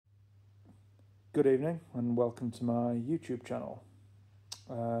Good evening and welcome to my YouTube channel.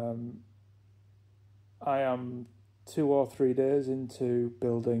 I am 2 or 3 days into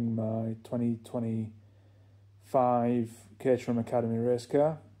building my 2025 Caterham Academy race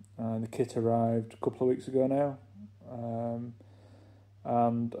car. The kit arrived a couple of weeks ago now,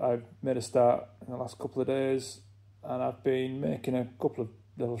 and I've made a start in the last couple of days, and I've been making a couple of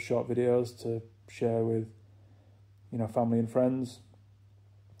little short videos to share with family and friends,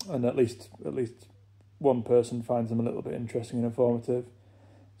 and at least one person finds them a little bit interesting and informative.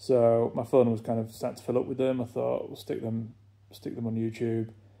 So my phone was kind of starting to fill up with them. I thought we'll stick them on YouTube,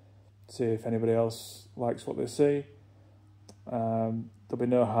 see if anybody else likes what they see. There'll be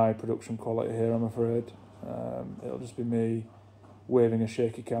no high production quality here, I'm afraid. It'll just be me waving a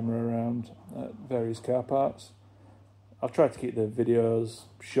shaky camera around at various car parts. I'll try to keep the videos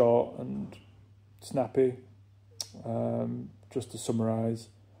short and snappy, just to summarise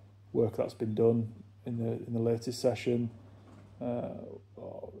work that's been done in the latest session,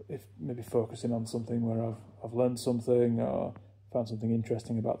 or if maybe focusing on something where I've learned something or found something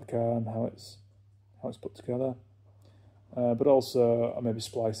interesting about the car and how it's put together. But also I maybe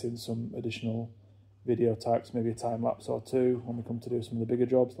splice in some additional video types, maybe a time lapse or two when we come to do some of the bigger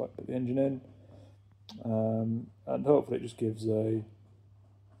jobs, like put the engine in, and hopefully it just gives a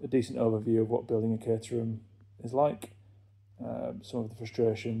decent overview of what building a Caterham is like. Some of the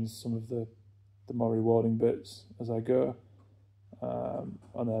frustrations, some of the more rewarding bits as I go, and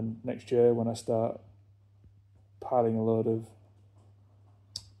then next year when I start piling a load of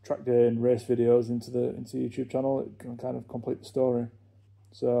track day and race videos into the YouTube channel, it can kind of complete the story.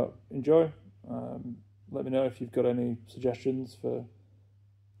 So enjoy. Let me know if you've got any suggestions for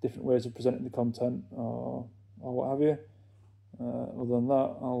different ways of presenting the content or what have you. Other than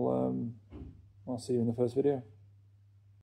that, I'll see you in the first video.